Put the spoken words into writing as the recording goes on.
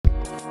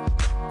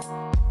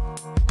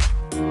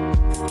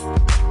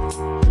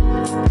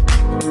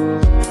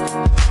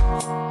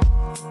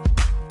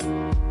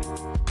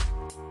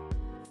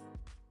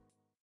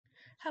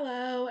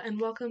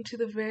welcome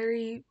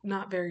to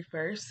not very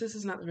first, this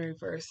is not the very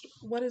first.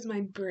 What is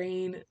my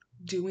brain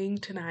doing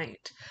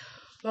tonight?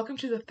 Welcome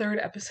to the third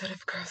episode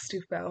of Girls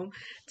Do Film.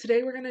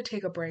 Today we're going to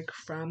take a break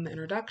from the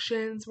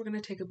introductions, we're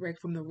going to take a break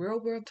from the real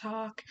world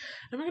talk,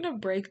 and we're going to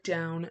break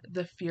down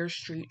the Fear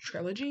Street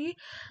trilogy.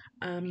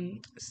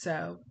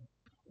 So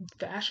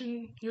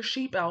fasten your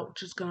seatbelt,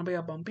 which is going to be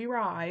a bumpy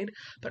ride.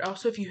 But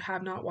also, if you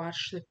have not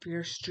watched the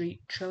Fear Street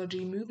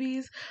trilogy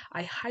movies,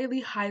 I highly,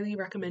 highly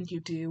recommend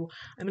you do.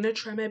 I'm going to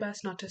try my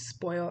best not to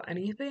spoil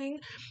anything.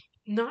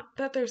 Not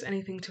that there's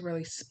anything to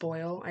really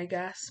spoil, I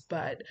guess,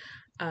 but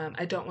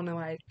I don't want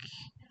to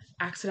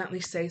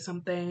accidentally say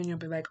something and you'll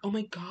be like, oh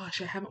my gosh,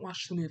 I haven't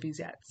watched the movies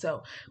yet.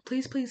 So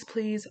please, please,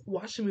 please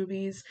watch the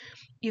movies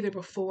either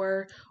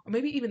before or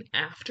maybe even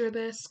after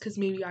this, because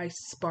maybe I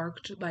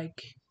sparked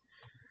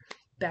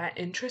that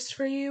interest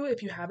for you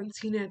if you haven't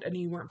seen it and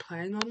you weren't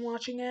planning on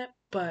watching it.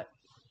 But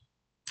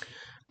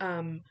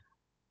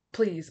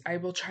please, I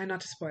will try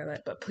not to spoil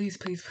it, but please,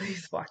 please,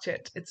 please watch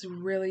it. It's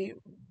really,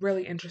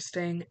 really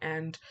interesting,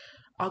 and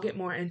I'll get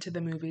more into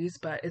the movies,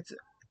 but it's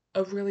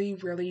a really,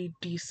 really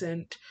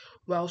decent,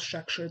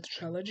 well-structured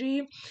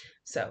trilogy.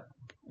 So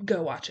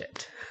go watch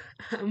it.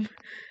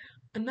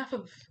 Enough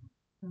of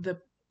the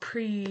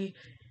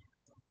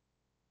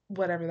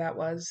whatever that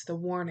was, the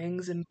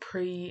warnings and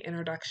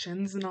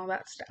pre-introductions and all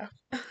that stuff.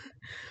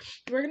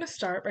 We're going to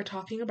start by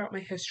talking about my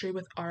history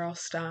with R.L.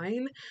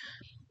 Stein.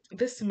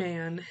 This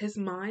man, his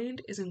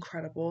mind is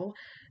incredible.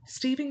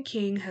 Stephen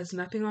King has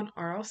nothing on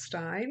R.L.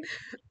 Stein.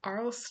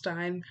 R.L.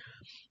 Stein,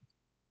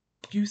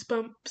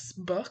 Goosebumps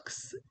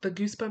books, the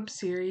Goosebumps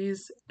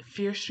series,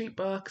 Fear Street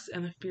books,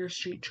 and the Fear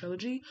Street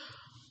trilogy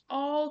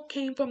all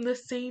came from the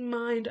same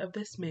mind of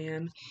this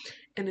man,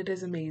 and it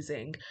is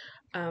amazing.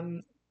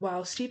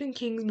 While Stephen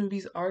King's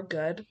movies are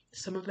good,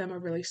 some of them are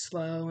really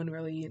slow and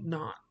really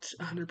not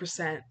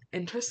 100%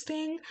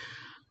 interesting.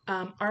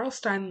 R.L.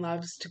 Stein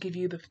loves to give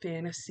you the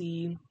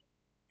fantasy,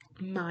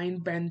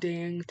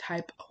 mind-bending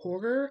type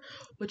horror,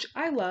 which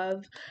I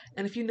love.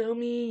 And if you know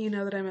me, you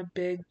know that I'm a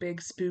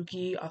big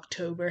spooky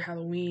October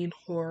Halloween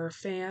horror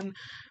fan.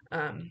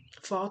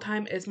 Fall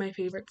time is my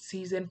favorite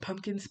season.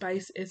 Pumpkin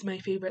spice is my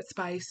favorite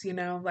spice,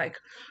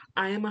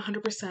 I am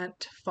 100%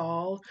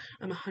 fall.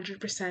 I'm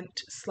 100%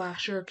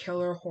 slasher,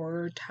 killer,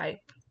 horror type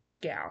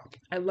gal.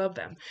 I love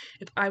them.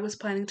 If I was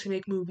planning to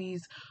make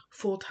movies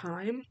full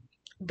time,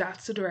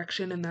 that's the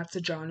direction and that's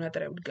the genre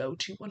that I would go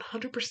to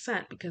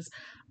 100%, because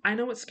I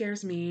know what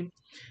scares me,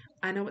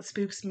 I know what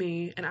spooks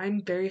me, and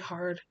I'm very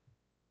hard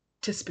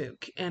to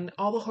spook. And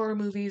all the horror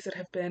movies that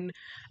have been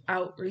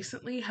out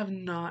recently have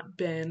not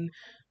been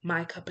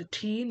my cup of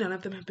tea. None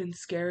of them have been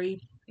scary.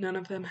 None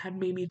of them have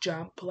made me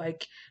jump.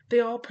 They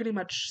all pretty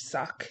much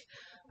suck.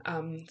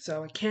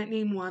 So I can't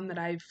name one that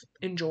I've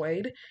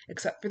enjoyed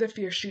except for the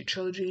Fear Street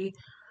trilogy,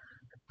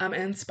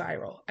 and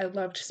Spiral. I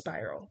loved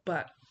Spiral,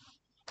 but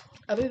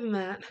other than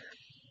that,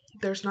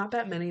 there's not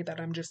that many that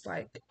I'm just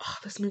like, oh,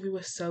 this movie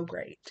was so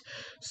great.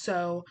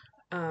 So,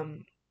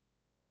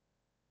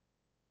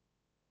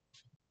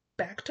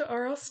 back to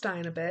R.L.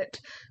 Stein a bit.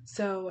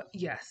 So,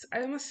 yes, I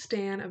am a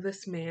stan of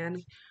this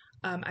man.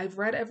 I've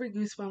read every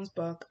Goosebumps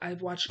book.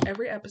 I've watched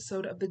every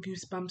episode of the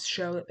Goosebumps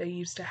show that they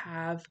used to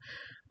have.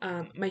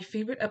 My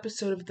favorite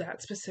episode of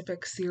that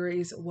specific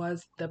series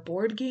was the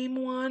board game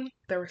one.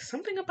 There was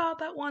something about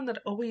that one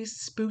that always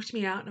spooked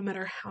me out no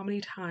matter how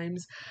many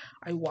times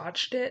I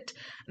watched it.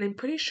 And I'm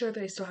pretty sure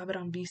that I still have it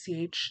on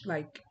VCH,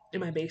 in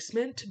my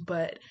basement.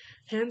 But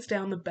hands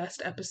down, the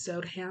best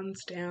episode,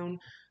 hands down,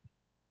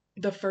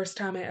 the first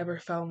time I ever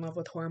fell in love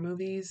with horror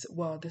movies.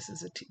 Well,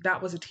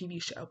 that was a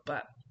TV show,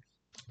 but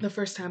the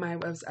first time I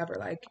was ever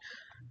like,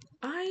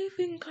 I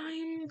think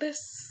I'm this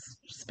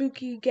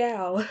spooky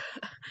gal.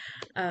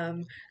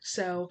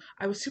 So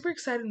I was super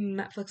excited when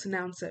Netflix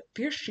announced that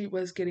Fear Street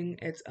was getting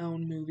its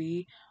own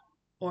movie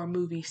or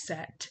movie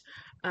set.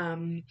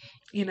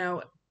 You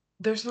know,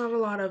 there's not a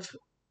lot of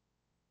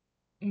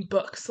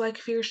books like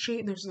Fear Street,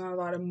 and there's not a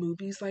lot of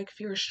movies like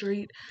Fear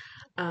Street.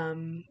 I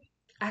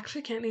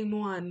actually can't name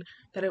one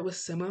that it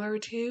was similar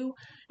to,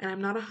 and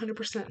I'm not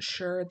 100%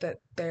 sure that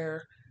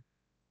they're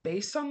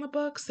based on the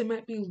books. They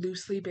might be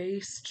loosely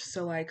based,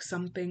 so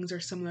some things are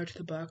similar to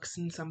the books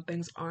and some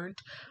things aren't.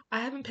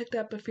 I haven't picked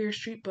up a Fear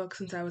Street book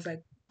since I was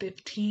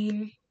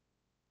 15,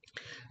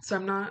 so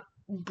I'm not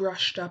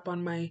brushed up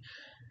on my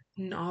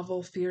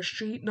novel Fear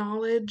Street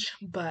knowledge,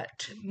 but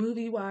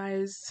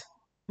movie-wise,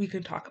 we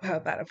can talk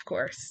about that, of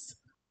course.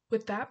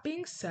 With that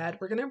being said,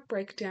 we're going to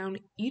break down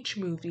each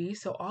movie,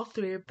 so all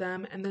three of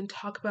them, and then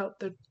talk about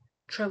the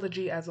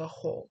trilogy as a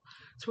whole.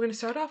 So we're going to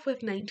start off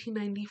with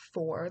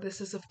 1994.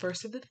 This is the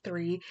first of the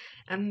three,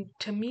 and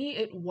to me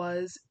it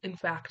was, in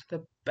fact,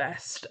 the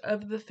best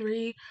of the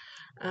three.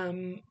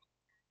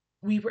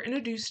 We were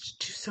introduced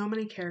to so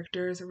many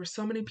characters. There were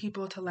so many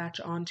people to latch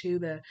onto.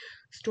 The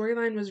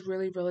storyline was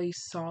really, really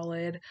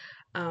solid.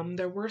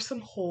 There were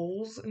some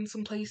holes in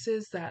some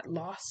places that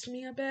lost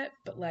me a bit,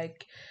 but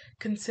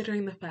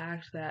considering the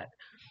fact that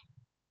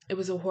it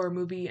was a horror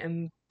movie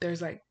and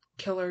there's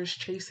killers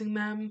chasing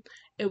them,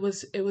 it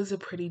was a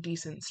pretty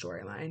decent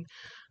storyline.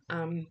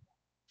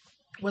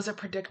 Was it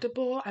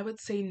predictable? I would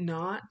say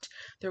not.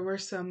 There were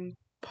some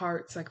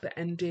parts like the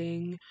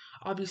ending.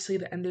 Obviously,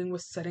 the ending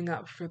was setting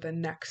up for the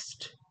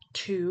next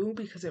two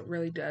because it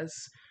really does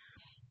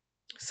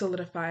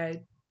solidify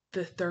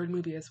the third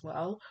movie as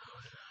well.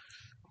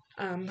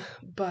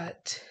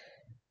 But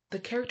the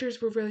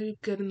characters were really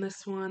good in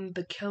this one.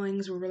 The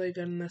killings were really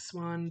good in this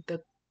one.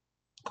 The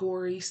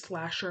gory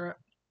slasher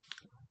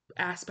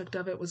aspect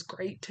of it was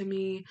great to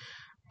me.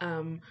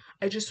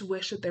 I just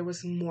wish that there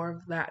was more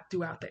of that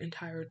throughout the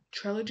entire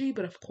trilogy,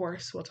 but of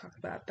course, we'll talk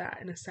about that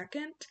in a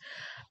second.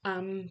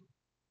 Um,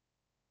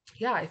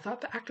 yeah, I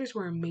thought the actors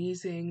were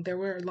amazing. There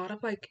were a lot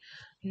of like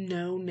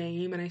no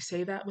name, and I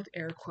say that with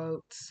air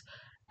quotes,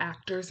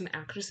 actors and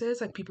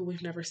actresses, like people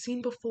we've never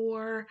seen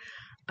before,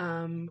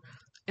 um,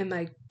 and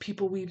like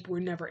people we were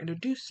never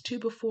introduced to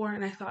before.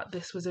 And I thought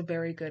this was a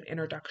very good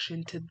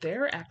introduction to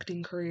their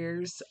acting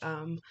careers.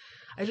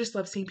 I just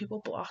love seeing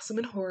people blossom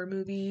in horror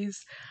movies.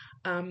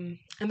 And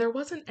there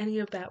wasn't any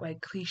of that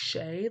like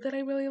cliche that I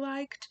really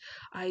liked.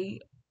 I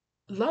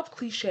love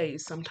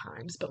cliches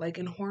sometimes, but like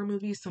in horror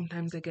movies,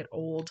 sometimes they get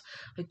old.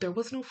 Like there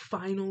was no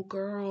final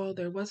girl,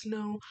 there was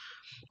no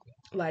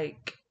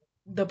like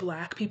the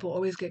black people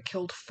always get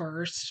killed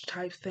first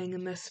type thing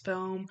in this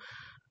film.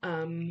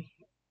 Um,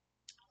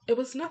 it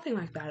was nothing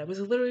like that. It was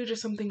literally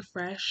just something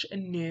fresh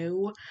and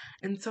new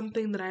and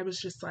something that I was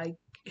just like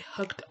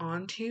hooked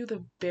onto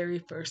the very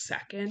first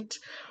second.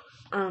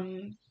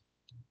 Um,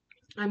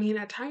 I mean,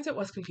 at times it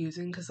was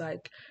confusing because,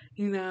 like,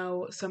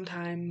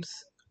 sometimes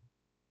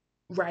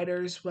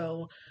writers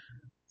will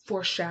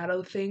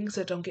foreshadow things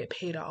that don't get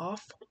paid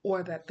off,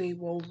 or that they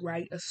will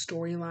write a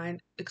storyline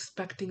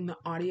expecting the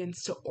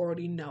audience to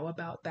already know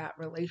about that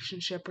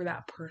relationship or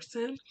that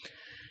person.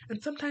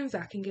 And sometimes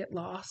that can get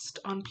lost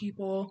on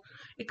people.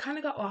 It kind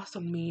of got lost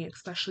on me,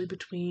 especially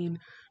between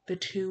the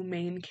two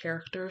main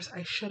characters.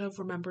 I should have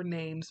remembered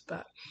names,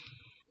 but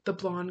the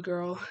blonde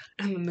girl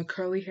and then the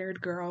curly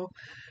haired girl,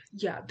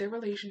 yeah, their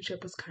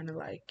relationship was kind of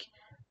like,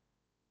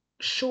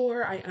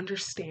 sure, I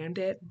understand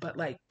it, but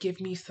like give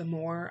me some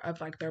more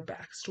of like their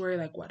backstory,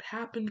 like what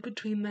happened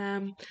between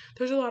them.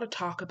 There's a lot of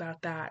talk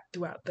about that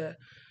throughout the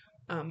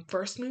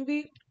first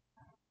movie,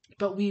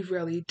 but we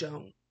really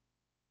don't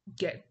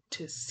get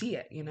to see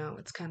it.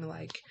 It's kind of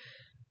like,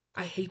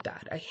 I hate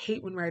that. I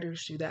hate when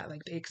writers do that.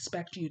 Like they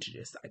expect you to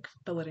just like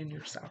fill it in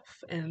yourself.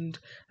 And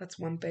that's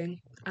one thing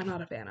I'm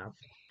not a fan of.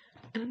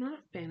 And I'm not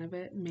a fan of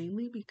it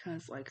mainly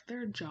because like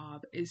their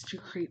job is to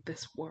create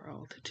this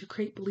world, to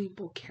create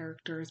believable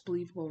characters,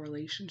 believable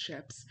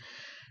relationships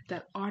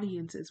that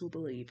audiences will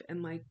believe.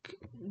 And like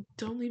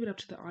don't leave it up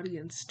to the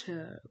audience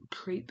to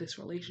create this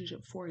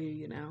relationship for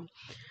you.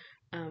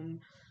 Um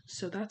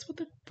so that's what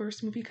the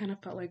first movie kind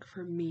of felt like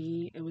for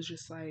me. It was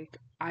just like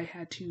I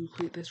had to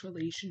create this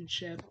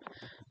relationship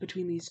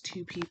between these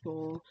two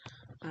people.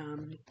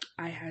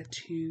 I had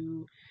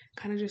to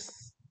kind of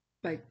just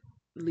like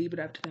leave it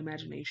up to the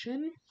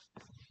imagination,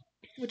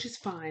 which is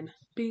fine.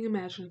 Being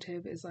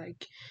imaginative is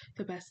like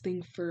the best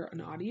thing for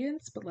an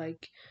audience, but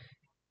like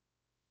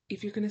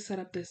if you're going to set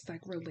up this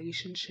like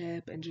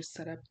relationship and just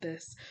set up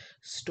this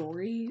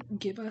story,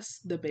 give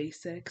us the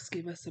basics,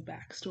 give us a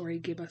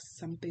backstory, give us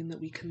something that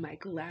we can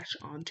like latch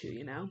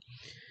onto.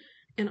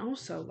 And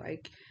also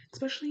like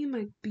especially in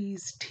like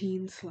these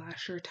teen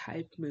slasher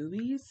type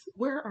movies,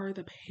 where are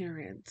the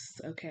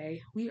parents?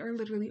 Okay, we are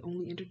literally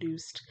only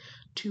introduced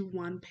to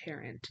one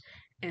parent,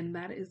 and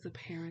that is the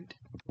parent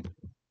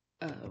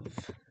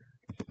of,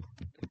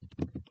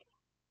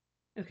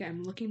 okay,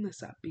 I'm looking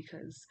this up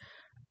because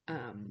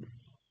um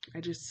I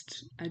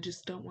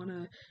just don't want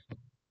to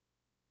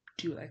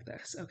do like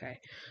this. Okay.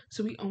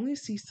 So we only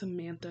see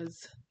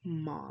Samantha's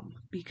mom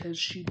because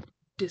she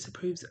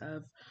disapproves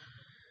of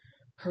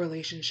her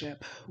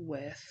relationship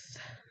with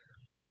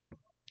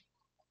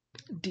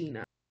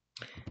Dina.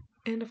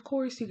 And of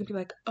course, you could be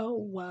like, oh,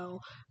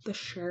 well, the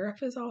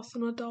sheriff is also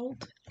an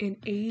adult. In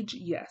age,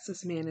 yes,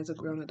 this man is a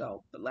grown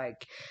adult, but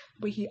like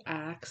the way he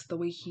acts, the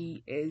way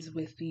he is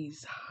with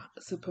these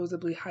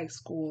supposedly high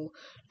school,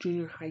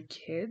 junior high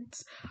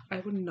kids, I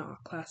would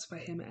not classify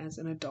him as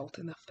an adult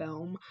in the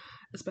film,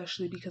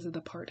 especially because of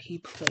the part he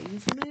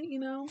plays in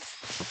it.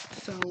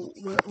 So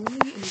we're only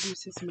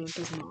introduced to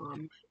Samantha's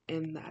mom,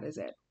 and that is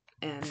it.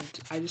 And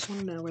I just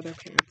want to know where their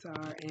parents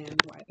are and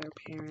why their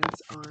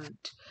parents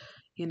aren't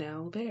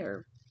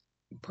they're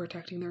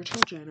protecting their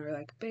children or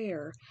like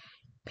they're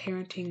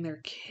parenting their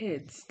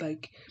kids.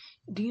 Like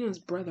Dina's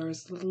brother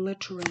is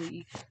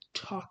literally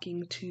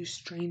talking to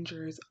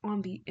strangers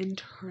on the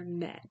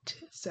internet.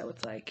 So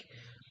it's like,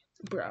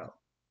 bro,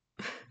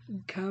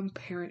 come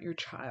parent your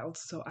child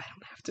so I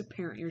don't have to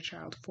parent your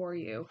child for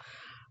you.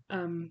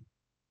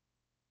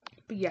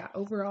 But yeah,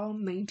 overall,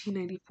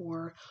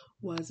 1994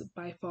 was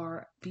by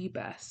far the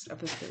best of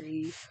the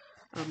three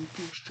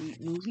Fear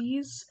Street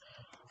movies.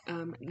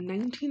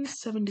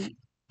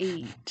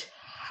 1978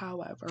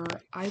 however,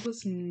 I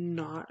was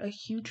not a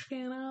huge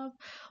fan of.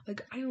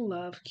 Like, I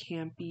love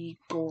campy,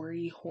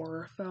 gory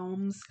horror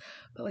films,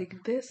 but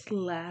like this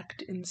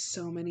lacked in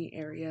so many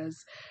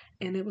areas.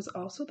 And it was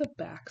also the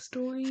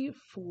backstory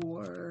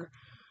for,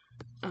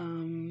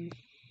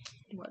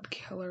 what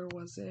killer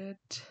was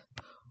it?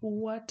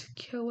 What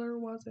killer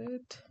was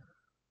it?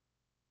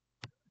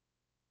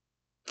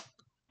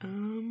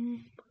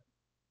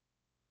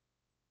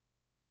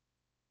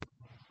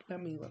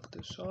 Let me look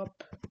this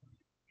up.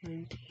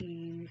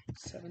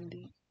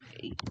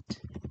 1978.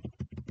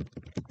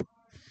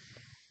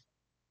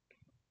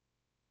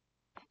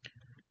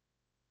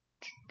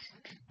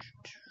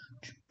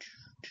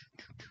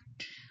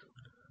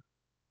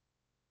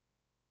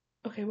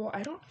 Okay, well,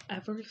 I don't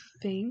ever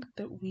think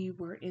that we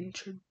were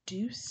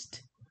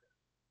introduced.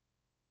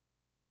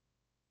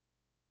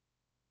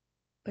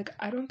 Like,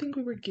 I don't think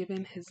we were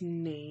given his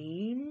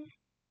name,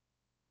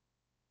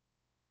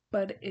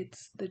 but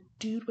it's the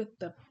dude with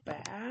the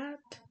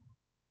bat.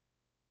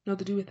 No,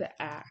 the dude with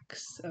the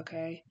axe,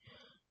 okay?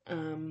 I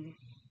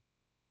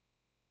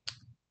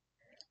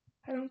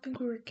don't think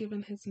we were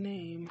given his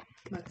name.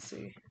 Let's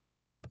see.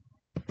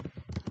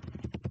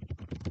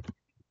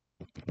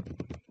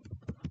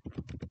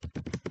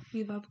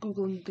 We love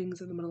Googling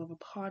things in the middle of a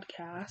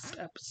podcast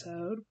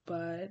episode,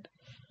 but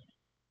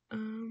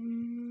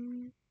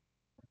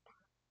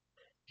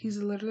he's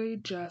literally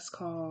just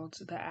called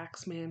the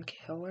Axeman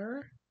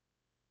Killer,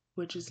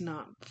 which is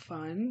not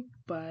fun,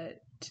 but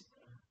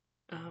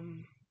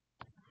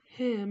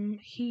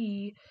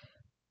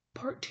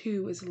part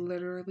 2 is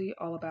literally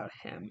all about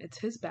him. It's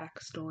his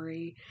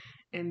backstory,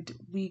 and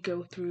we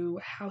go through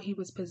how he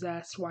was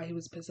possessed, why he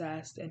was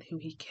possessed, and who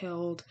he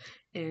killed,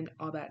 and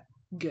all that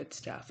good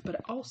stuff.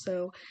 But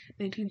also,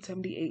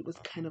 1978 was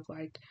kind of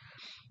like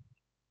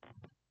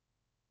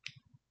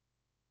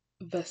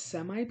the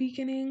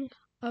semi-beginning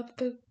of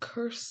the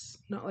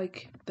curse, not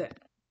like the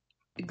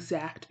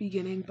exact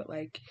beginning, but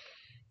like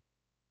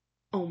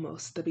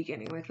almost the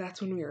beginning. Like,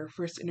 that's when we were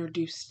first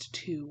introduced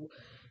to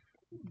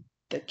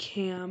the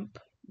camp,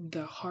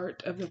 the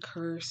heart of the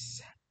curse,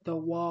 the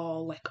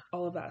wall, like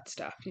all of that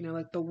stuff, you know,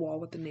 like the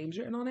wall with the names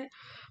written on it.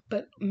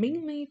 But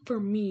mainly for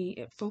me,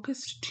 it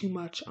focused too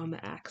much on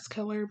the axe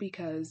killer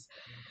because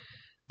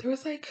there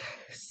was like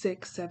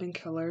 6-7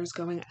 killers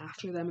going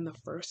after them in the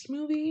first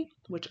movie,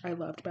 which I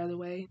loved, by the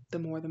way. The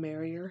more the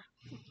merrier.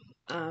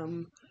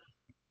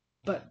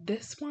 But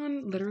this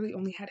one literally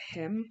only had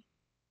him,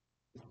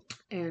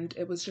 and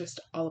it was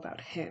just all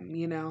about him,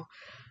 you know.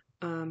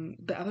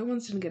 The other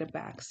ones didn't get a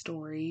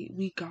backstory.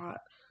 We got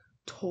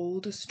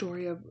told a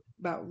story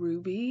about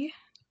Ruby,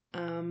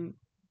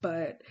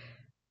 but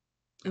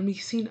and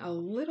we've seen a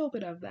little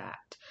bit of that.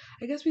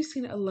 I guess we've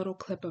seen a little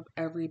clip of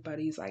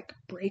everybody's like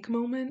break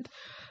moment,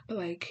 but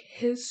like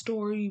his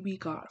story we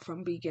got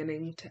from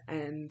beginning to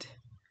end,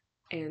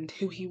 and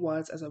who he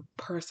was as a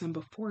person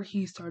before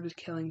he started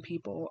killing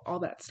people, all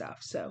that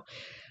stuff. So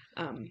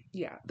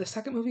yeah, the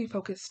second movie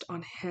focused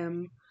on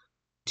him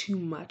too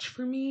much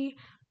for me.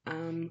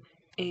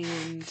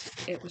 And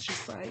it was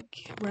just like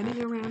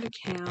running around a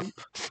camp,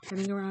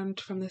 running around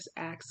from this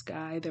axe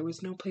guy. There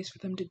was no place for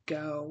them to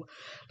go.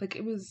 Like,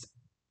 it was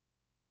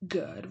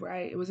good,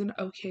 right? It was an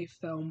okay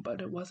film, but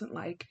it wasn't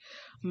like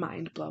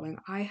mind-blowing.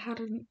 I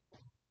had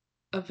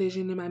a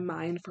vision in my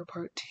mind for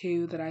part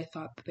 2 that I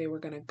thought that they were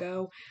gonna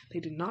go. They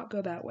did not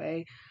go that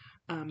way.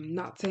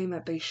 Not saying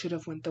that they should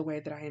have went the way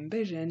that I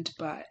envisioned,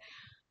 but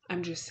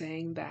I'm just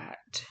saying that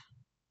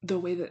the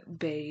way that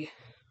they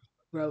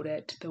wrote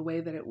it, the way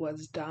that it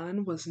was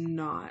done, was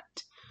not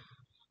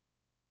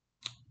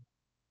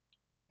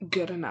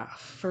good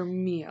enough for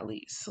me, at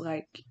least.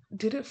 Like,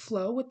 did it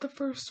flow with the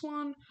first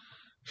one?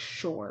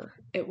 Sure.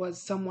 It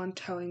was someone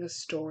telling a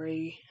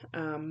story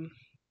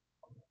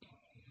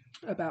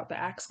about the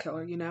axe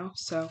killer, you know?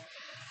 So,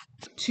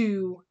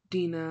 to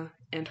Dina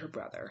and her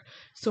brother.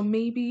 So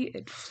maybe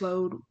it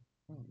flowed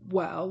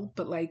well,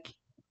 but like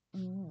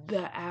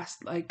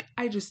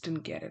I just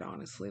didn't get it,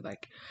 honestly.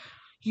 Like,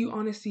 you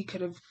honestly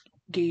could have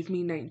gave me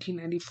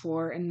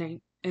 1994 and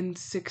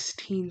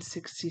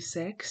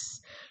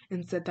 1666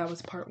 and said that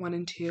was part 1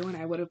 and 2, and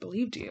I would have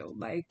believed you.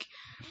 Like,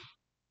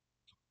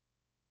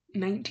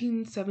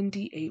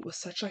 1978 was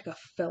such like a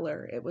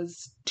filler. It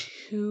was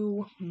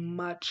too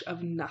much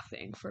of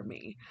nothing for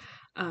me.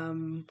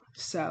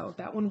 So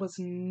that one was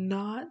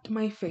not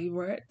my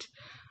favorite.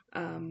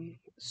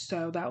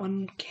 So that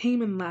one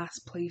came in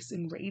last place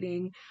in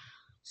rating.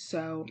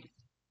 So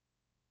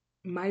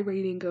my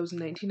rating goes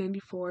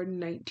 1994,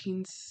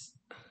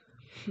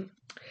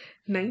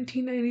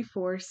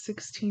 1994,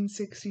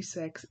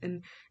 1666,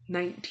 and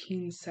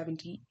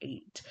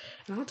 1978.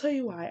 And I'll tell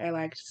you why I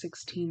liked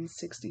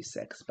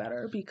 1666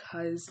 better,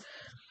 because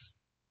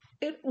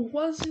it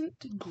wasn't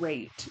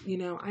great. You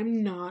know,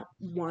 I'm not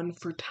one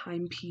for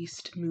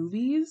time-pieced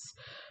movies.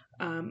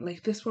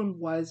 Like, this one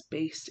was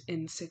based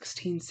in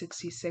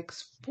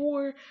 1666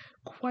 for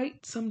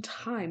quite some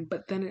time,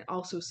 but then it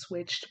also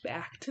switched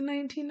back to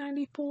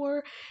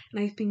 1994,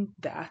 and I think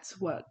that's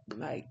what,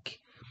 like,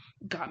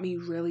 got me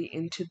really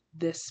into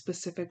this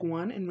specific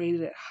one and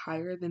rated it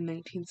higher than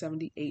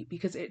 1978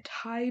 because it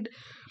tied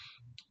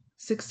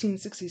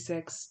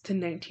 1666 to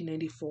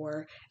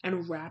 1994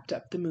 and wrapped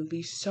up the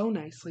movie so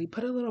nicely,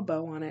 put a little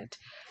bow on it,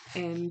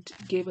 and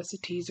gave us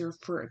a teaser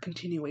for a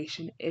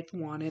continuation if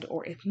wanted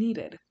or if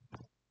needed.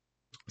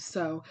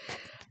 So,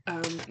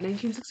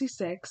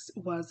 1966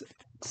 was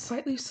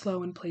slightly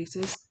slow in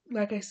places.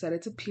 Like I said,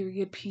 it's a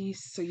period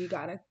piece, so you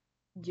kind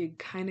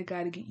of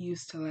gotta get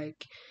used to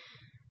like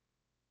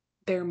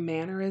their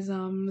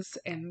mannerisms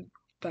and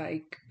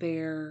like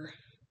their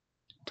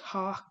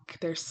talk,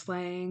 their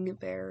slang,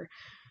 their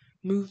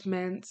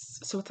movements.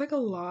 So it's like a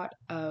lot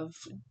of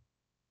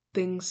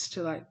things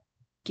to like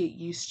get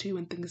used to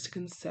and things to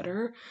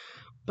consider.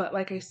 But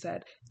like I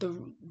said,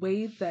 the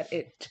way that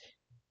it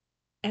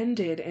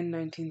ended in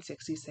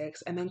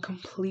 1966 and then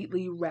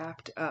completely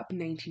wrapped up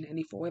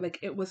 1994, like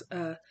it was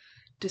a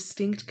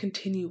distinct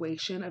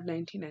continuation of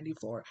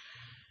 1994.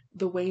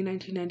 The way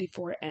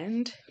 1994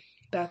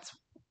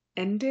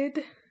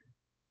 ended,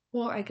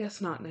 well, I guess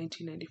not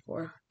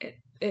 1994.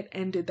 It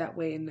ended that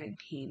way in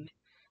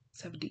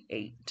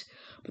 1978.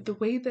 But the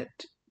way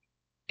that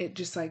it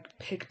just like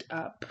picked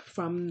up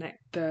from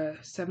the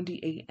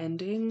 78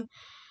 ending,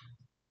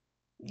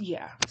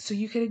 yeah. So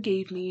you could have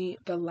gave me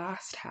the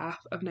last half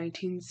of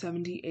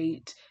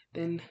 1978,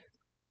 then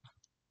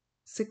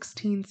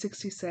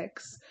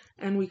 1666,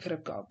 and we could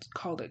have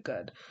called it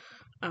good.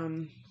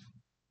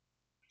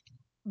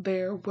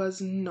 There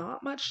was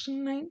not much to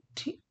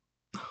 19.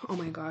 Oh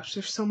my gosh,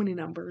 there's so many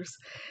numbers.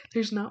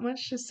 There's not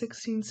much to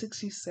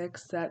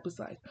 1666 that was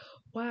like,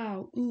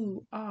 wow,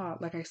 ooh, ah.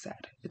 Like I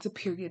said, it's a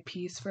period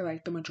piece for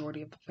like the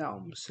majority of the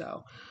film.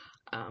 So,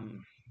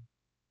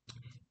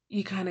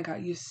 you kind of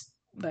got used,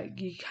 like,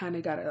 you kind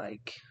of got to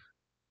like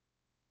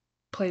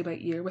play by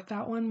ear with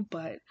that one.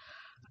 But,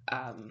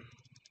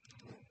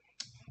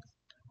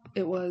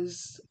 it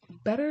was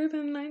better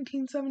than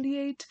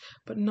 1978,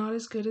 but not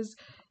as good as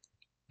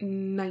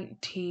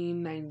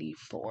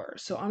 1994.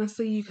 So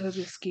honestly, you could have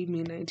just gave me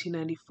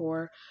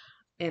 1994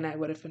 and I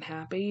would have been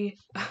happy.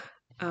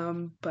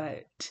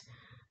 But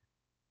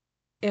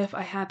if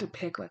I had to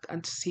pick like a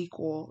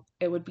sequel,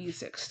 it would be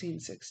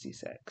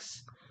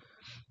 1666.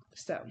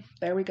 So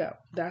there we go.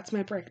 That's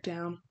my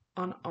breakdown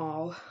on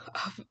all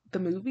of the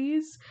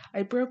movies.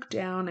 I broke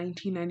down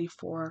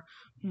 1994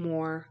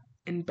 more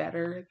and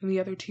better than the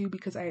other two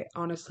because I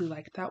honestly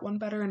liked that one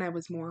better and I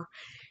was more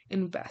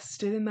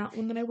invested in that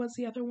one than I was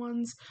the other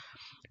ones,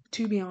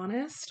 to be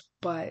honest.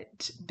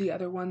 But the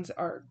other ones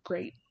are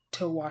great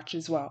to watch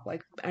as well.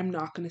 Like, I'm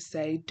not going to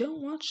say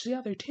don't watch the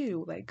other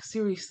two. Like,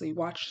 seriously,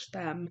 watch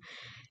them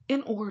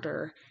in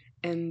order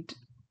and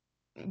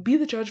be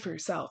the judge for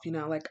yourself.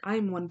 Like,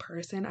 I'm one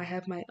person, I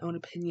have my own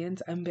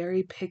opinions. I'm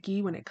very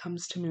picky when it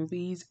comes to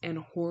movies and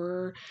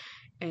horror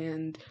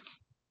and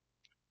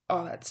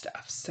all that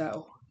stuff.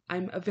 So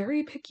I'm a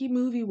very picky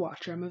movie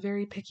watcher, I'm a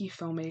very picky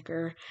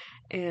filmmaker,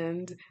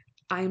 and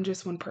I'm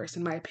just one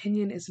person. My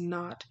opinion is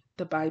not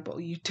the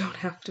Bible. You don't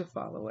have to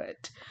follow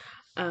it.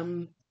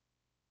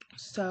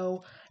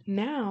 So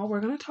now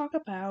we're going to talk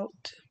about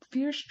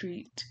Fear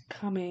Street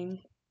coming.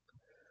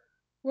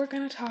 We're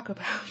going to talk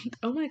about,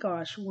 oh my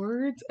gosh,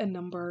 words and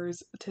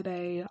numbers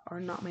today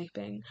are not my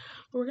thing.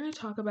 But we're going to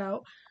talk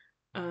about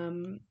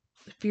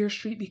Fear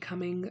Street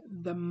becoming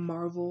the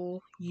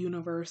Marvel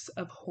universe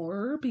of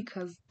horror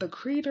because the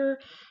creator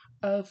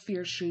of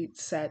Fear Street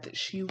said that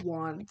she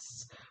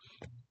wants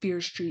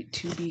Fear Street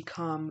to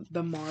become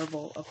the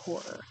Marvel of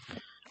horror.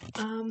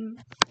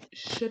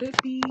 Should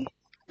it be?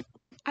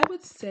 I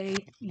would say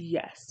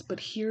yes, but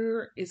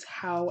here is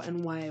how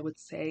and why I would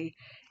say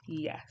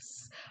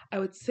yes. I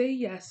would say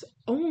yes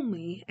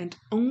only and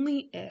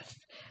only if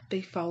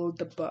they followed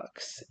the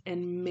books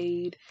and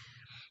made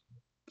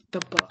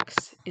the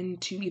books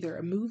into either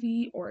a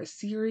movie or a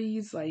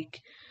series.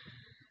 Like,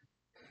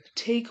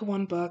 take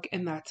one book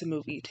and that's a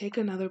movie, take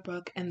another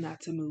book and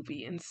that's a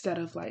movie, instead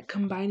of like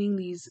combining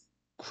these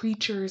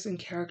creatures and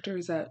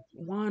characters that,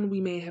 one,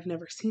 we may have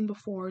never seen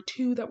before,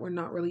 two, that we're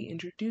not really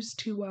introduced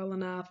to well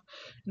enough,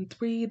 and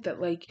three, that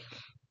like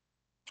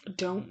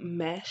don't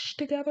mesh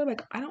together.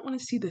 Like, I don't want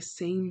to see the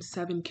same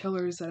 7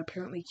 killers that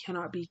apparently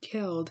cannot be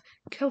killed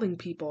killing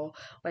people.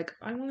 Like,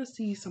 I want to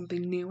see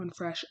something new and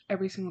fresh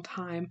every single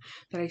time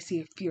that I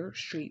see a Fear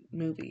Street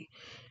movie.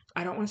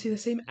 I don't want to see the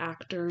same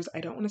actors.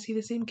 I don't want to see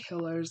the same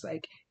killers.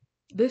 Like,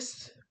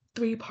 this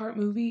 3-part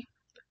movie,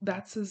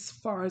 that's as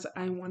far as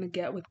I want to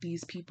get with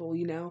these people,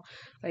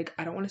 Like,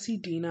 I don't want to see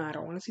Dina. I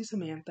don't want to see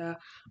Samantha.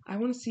 I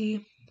want to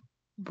see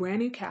brand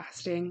new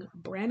casting,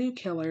 brand new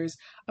killers,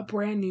 a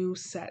brand new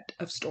set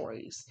of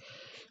stories.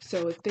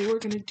 So if they were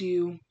going to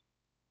do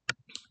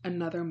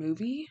another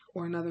movie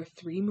or another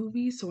 3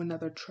 movies, so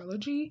another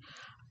trilogy,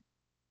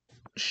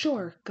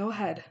 sure, go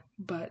ahead,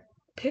 but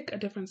pick a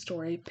different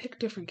story, pick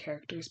different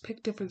characters,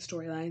 pick different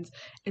storylines,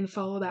 and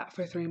follow that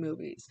for 3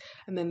 movies.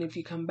 And then if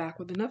you come back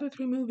with another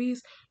 3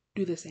 movies,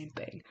 do the same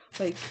thing.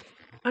 Like,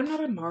 I'm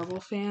not a Marvel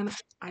fan.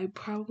 I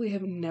probably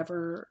have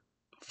never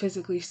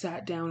physically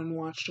sat down and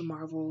watched a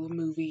Marvel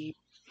movie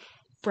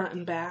front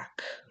and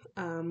back.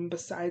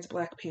 besides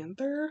Black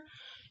Panther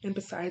and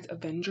besides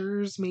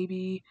Avengers,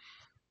 maybe.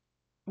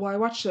 Well, I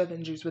watched the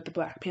Avengers with the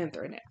Black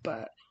Panther in it,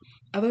 but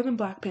other than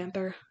Black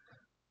Panther,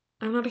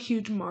 I'm not a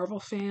huge Marvel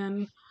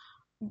fan.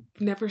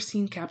 Never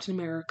seen Captain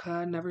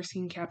America, never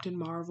seen Captain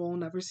Marvel,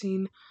 never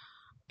seen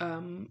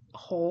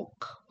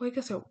Hulk. Well, I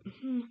guess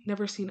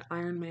never seen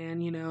Iron Man,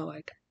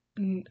 like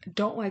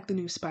don't like the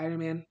new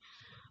Spider-Man.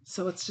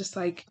 So it's just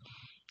like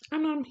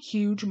I'm not a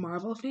huge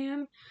Marvel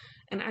fan,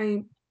 and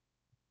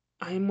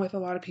I'm with a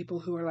lot of people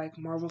who are like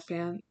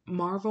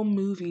Marvel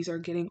movies are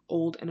getting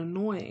old and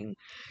annoying.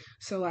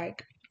 So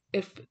like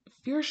if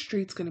Fear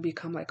Street's going to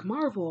become like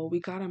Marvel, we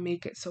got to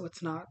make it so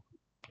it's not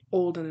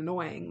old and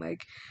annoying.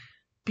 Like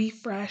be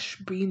fresh,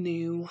 be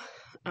new,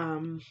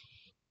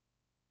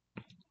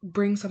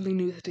 bring something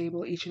new to the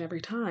table each and every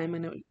time,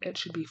 and it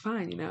should be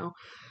fine.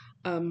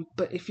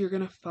 But if you're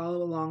going to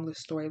follow along the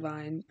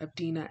storyline of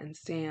Dina and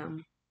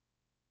Sam,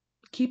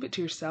 keep it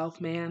to yourself,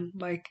 man.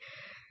 Like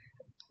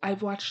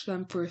I've watched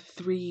them for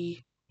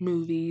 3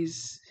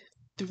 movies,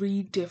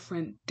 3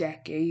 different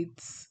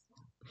decades.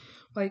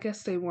 Well, I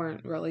guess they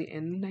weren't really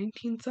in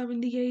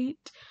 1978,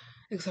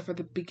 except for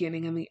the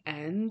beginning and the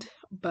end,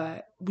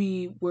 but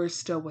we were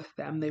still with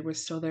them. They were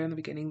still there in the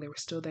beginning, they were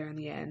still there in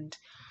the end.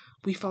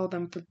 We followed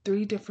them for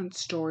 3 different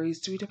stories,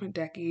 3 different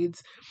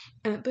decades,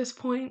 and at this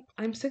point,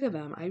 I'm sick of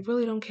them. I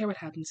really don't care what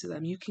happens to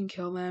them. You can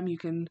kill them, you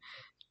can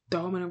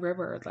throw them in a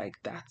river. Like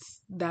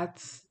that's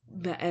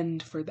the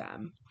end for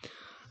them.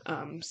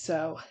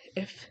 So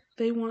if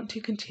they want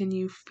to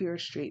continue Fear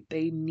Street,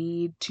 they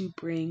need to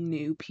bring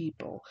new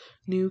people,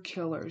 new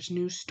killers,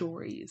 new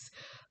stories.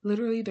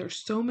 Literally,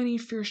 there's so many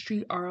Fear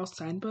Street R.L.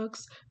 Stein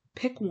books.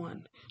 Pick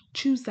one,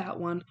 choose that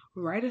one,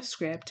 write a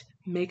script,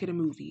 make it a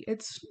movie.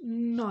 It's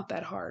not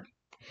that hard.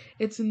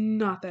 It's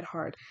not that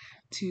hard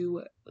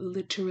to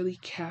literally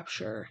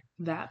capture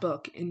that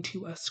book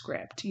into a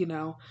script,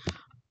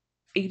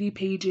 80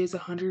 pages,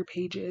 100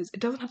 pages.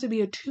 It doesn't have to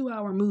be a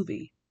 2-hour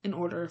movie in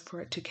order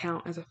for it to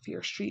count as a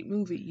Fear Street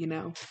movie.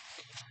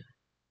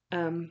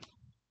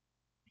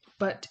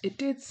 But it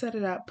did set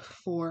it up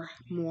for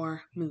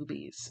more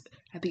movies.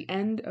 At the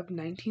end of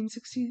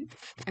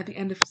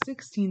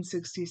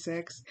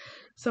 1666,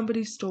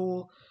 somebody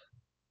stole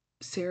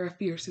Sarah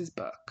Fierce's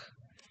book,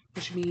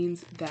 which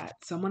means that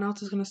someone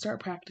else is going to start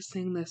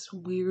practicing this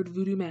weird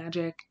voodoo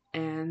magic,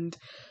 and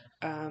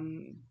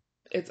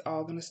it's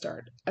all going to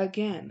start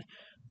again.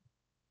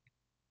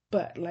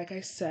 But like I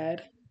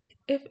said,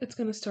 if it's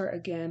going to start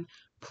again,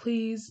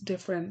 please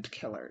different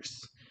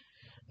killers.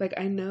 Like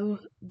I know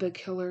the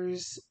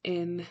killers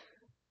in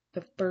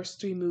the first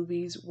 3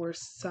 movies were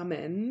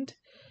summoned,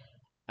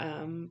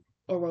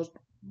 or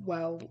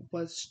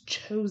was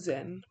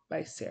chosen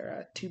by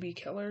Sarah to be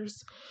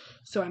killers.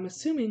 So I'm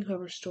assuming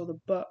whoever stole the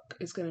book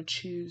is going to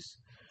choose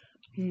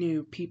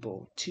new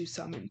people to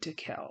summon to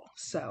kill.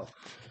 So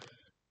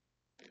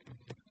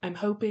I'm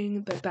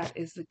hoping that that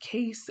is the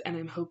case, and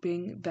I'm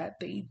hoping that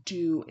they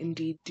do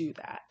indeed do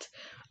that.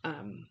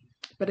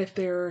 But if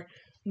they're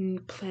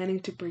planning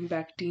to bring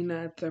back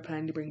Dina, if they're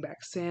planning to bring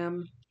back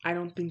Sam, I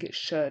don't think it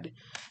should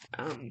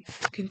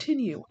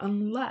continue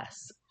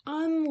unless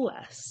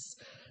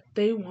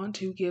they want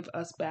to give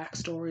us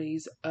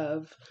backstories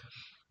of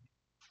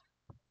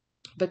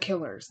the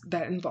killers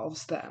that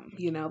involves them.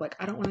 Like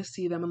I don't want to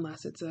see them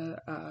unless it's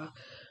a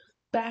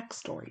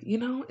backstory.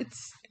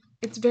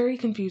 It's very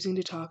confusing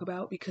to talk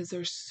about because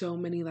there's so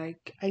many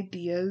like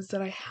ideas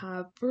that I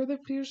have for the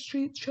Fear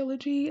Street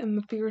trilogy and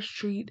the Fear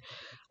Street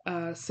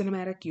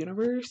cinematic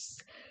universe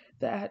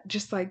that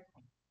just like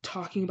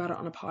talking about it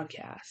on a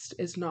podcast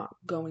is not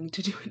going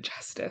to do it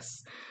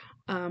justice.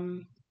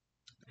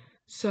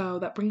 So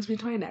that brings me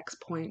to my next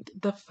point,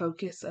 the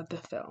focus of the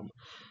film.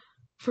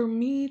 For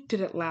me,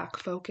 did it lack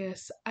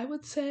focus? I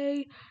would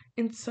say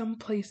in some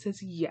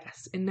places,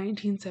 yes. In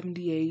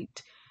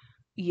 1978,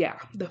 yeah,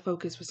 the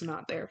focus was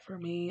not there for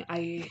me.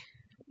 I'm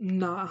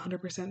not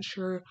 100%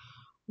 sure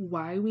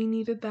why we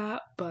needed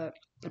that, but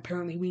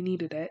apparently we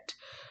needed it.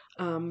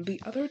 The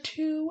other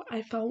 2,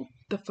 I felt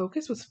the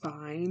focus was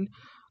fine.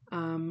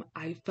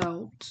 I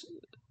felt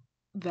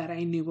that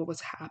I knew what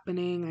was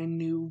happening. I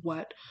knew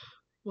what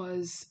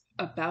was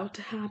about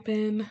to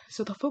happen.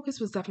 So the focus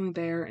was definitely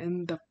there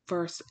in the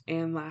first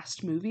and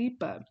last movie,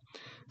 but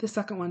the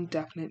second one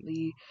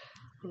definitely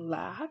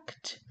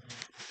lacked.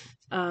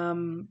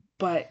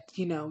 But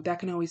that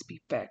can always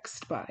be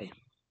fixed by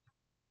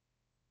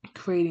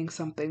creating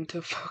something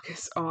to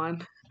focus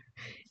on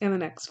in the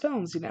next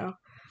films.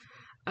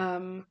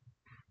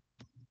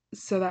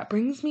 So that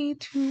brings me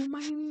to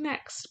my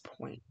next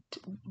point.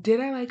 Did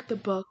I like the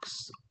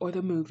books or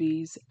the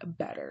movies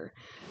better?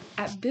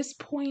 At this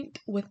point,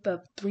 with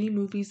the 3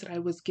 movies that I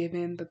was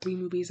given, the 3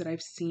 movies that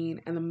I've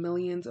seen, and the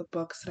millions of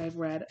books that I've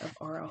read of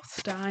R.L.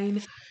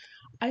 Stein,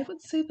 I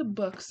would say the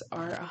books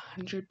are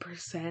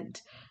 100%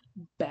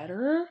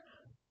 better,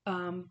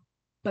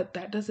 but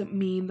that doesn't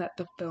mean that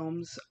the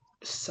films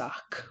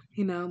suck.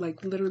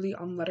 Like literally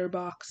on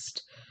Letterboxd,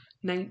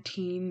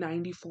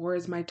 1994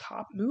 is my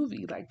top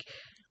movie. Like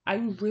I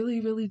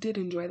really, really did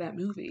enjoy that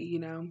movie.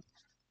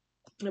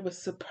 It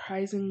was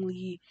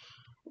surprisingly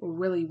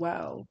really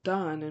well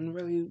done and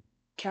really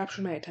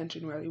captured my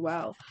attention really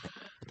well.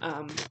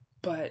 Um,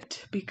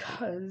 but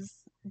because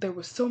there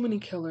was so many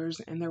killers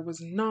and there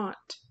was not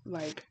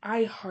like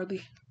I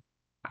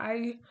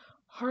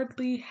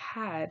hardly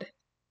had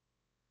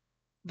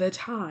the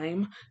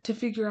time to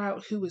figure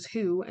out who was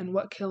who and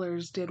what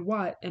killers did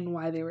what and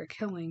why they were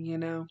killing, you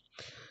know?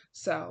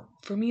 So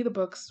for me, the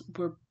books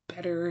were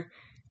better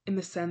in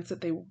the sense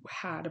that they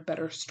had a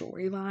better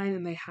storyline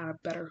and they had a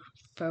better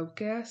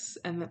focus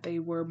and that they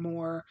were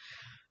more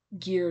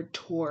geared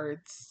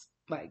towards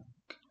like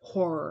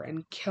horror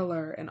and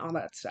killer and all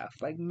that stuff,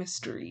 like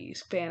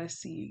mysteries,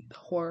 fantasy,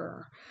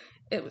 horror.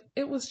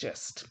 It was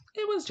just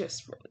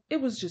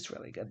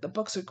really good. The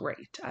books are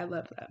great. I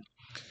love them.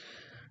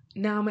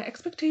 Now my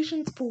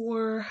expectations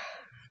for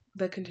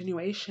the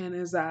continuation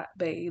is that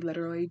they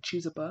literally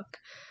choose a book,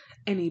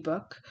 any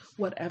book,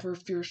 whatever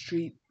Fear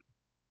Street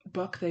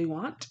book they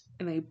want,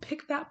 and they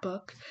pick that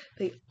book,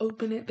 they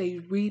open it, they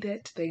read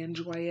it, they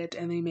enjoy it,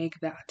 and they make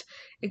that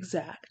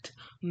exact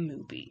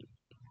movie.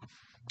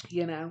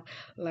 You know,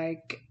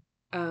 like,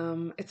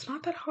 it's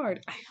not that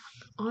hard. I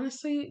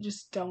honestly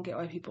just don't get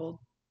why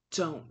people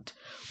don't.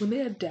 When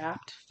they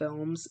adapt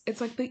films, it's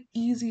like the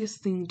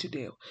easiest thing to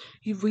do.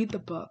 You read the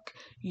book,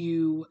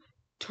 you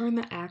turn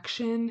the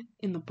action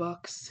in the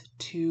books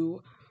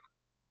to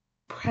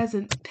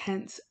present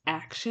tense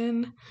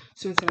action.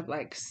 So instead of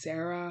like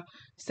Sarah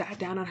sat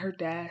down at her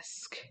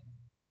desk,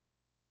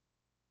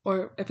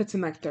 or if it's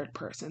in like third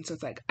person, so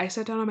it's like I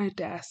sat down on my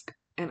desk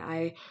and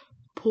I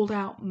pulled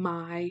out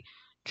my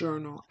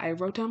journal. I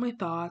wrote down my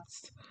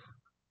thoughts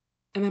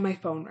and then my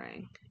phone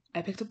rang.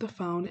 I picked up the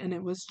phone and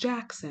it was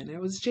Jackson, it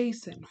was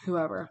Jason,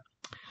 whoever.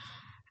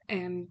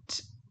 And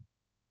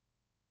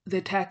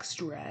the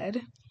text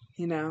read,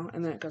 and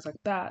then it goes like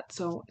that.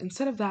 So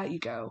instead of that, you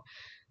go,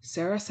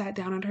 Sarah sat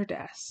down at her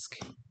desk.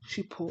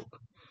 She pull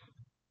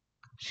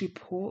she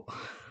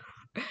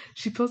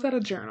pulls out a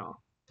journal.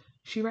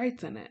 She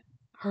writes in it.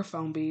 Her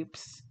phone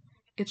beeps.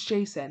 It's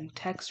Jason.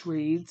 Text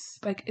reads.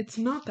 Like, it's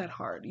not that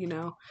hard,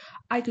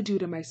 I could do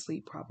it in my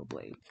sleep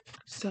probably.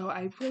 So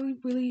I really,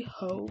 really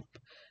hope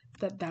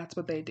that that's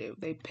what they do.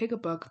 They pick a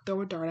book,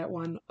 throw a dart at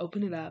one,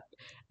 open it up,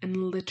 and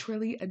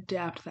literally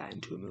adapt that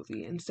into a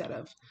movie instead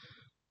of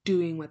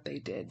doing what they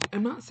did.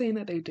 I'm not saying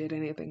that they did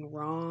anything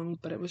wrong,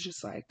 but it was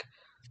just like,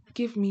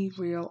 give me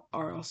real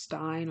R.L.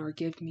 Stein or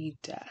give me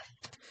death.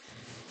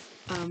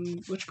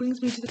 Which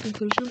brings me to the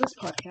conclusion of this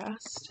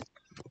podcast.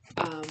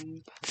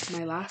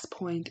 My last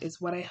point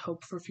is what I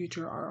hope for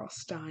future R.L.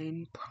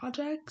 Stein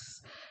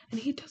projects, and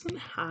he doesn't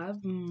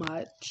have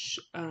much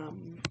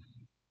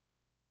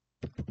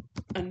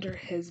under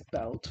his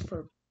belt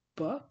for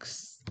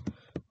books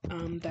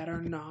that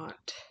are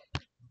not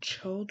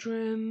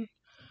children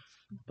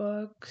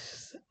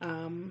books.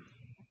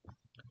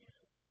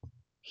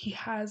 He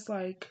has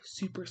like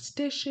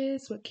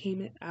Superstitious, what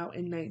came out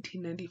in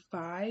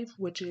 1995,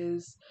 which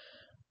is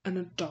an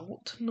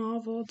adult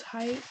novel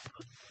type.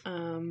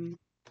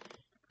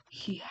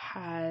 He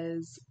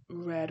has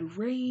Red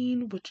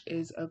Rain, which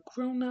is a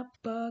grown-up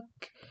book.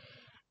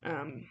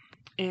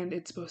 And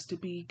it's supposed to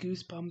be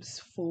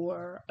Goosebumps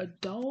for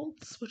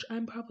adults, which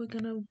I'm probably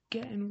gonna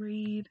get and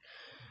read.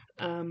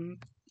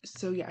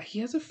 So yeah, he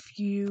has a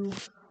few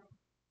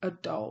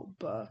adult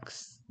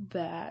books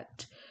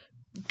that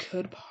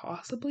could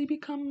possibly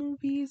become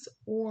movies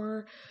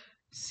or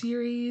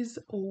series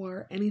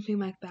or anything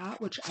like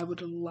that, which I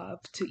would love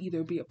to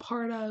either be a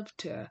part of,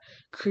 to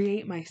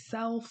create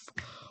myself,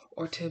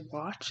 or to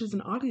watch as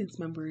an audience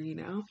member,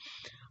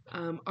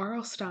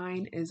 R.L.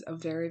 Stein is a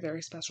very,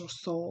 very special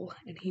soul,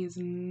 and he's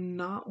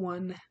not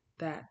one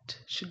that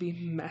should be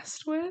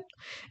messed with.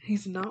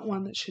 He's not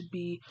one that should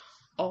be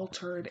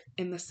altered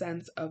in the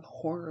sense of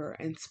horror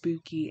and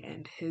spooky,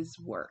 and his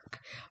work.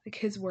 Like,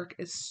 his work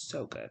is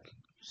so good.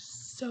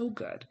 So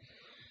good.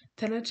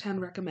 10 out of 10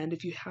 recommend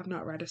if you have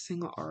not read a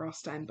single R.L.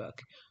 Stein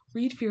book.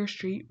 Read Fear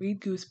Street,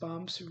 read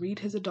Goosebumps, read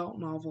his adult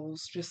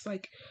novels, just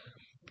like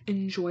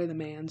enjoy the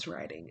man's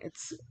writing.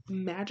 It's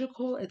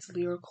magical, it's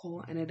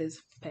lyrical, and it is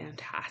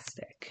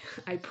fantastic.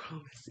 I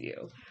promise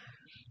you.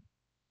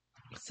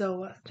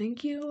 So,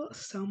 thank you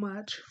so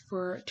much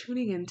for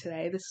tuning in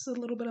today. This is a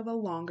little bit of a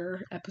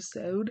longer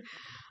episode.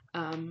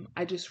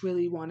 I just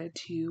really wanted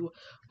to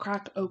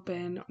crack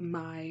open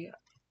my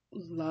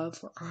love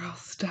for R.L.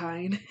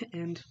 Stein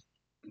and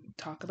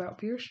talk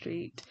about Fear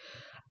Street.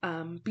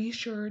 Be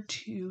sure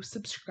to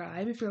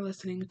subscribe if you're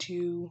listening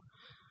to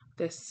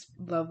this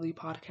lovely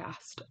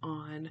podcast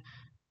on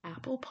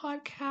Apple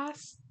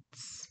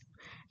Podcasts.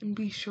 And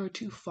be sure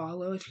to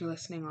follow if you're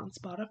listening on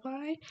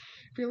Spotify.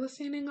 If you're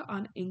listening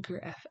on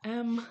Anchor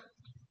FM,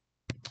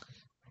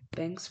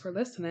 thanks for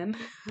listening.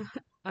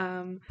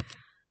 I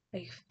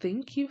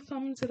think you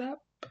thumbs it up.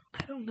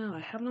 I don't know.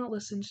 I have not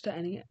listened to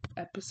any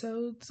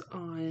episodes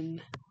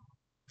on...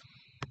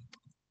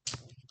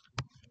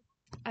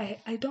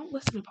 I don't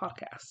listen to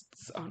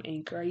podcasts on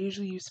Anchor. I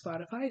usually use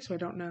Spotify, so I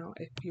don't know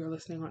if you're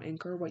listening on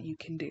Anchor what you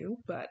can do,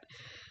 but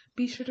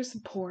Be sure to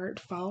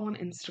follow on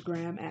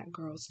Instagram at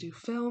Girls Do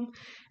Film,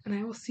 and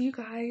I will see you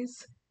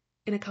guys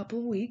in a couple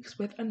of weeks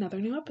with another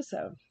new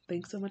episode.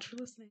 Thanks so much for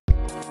listening.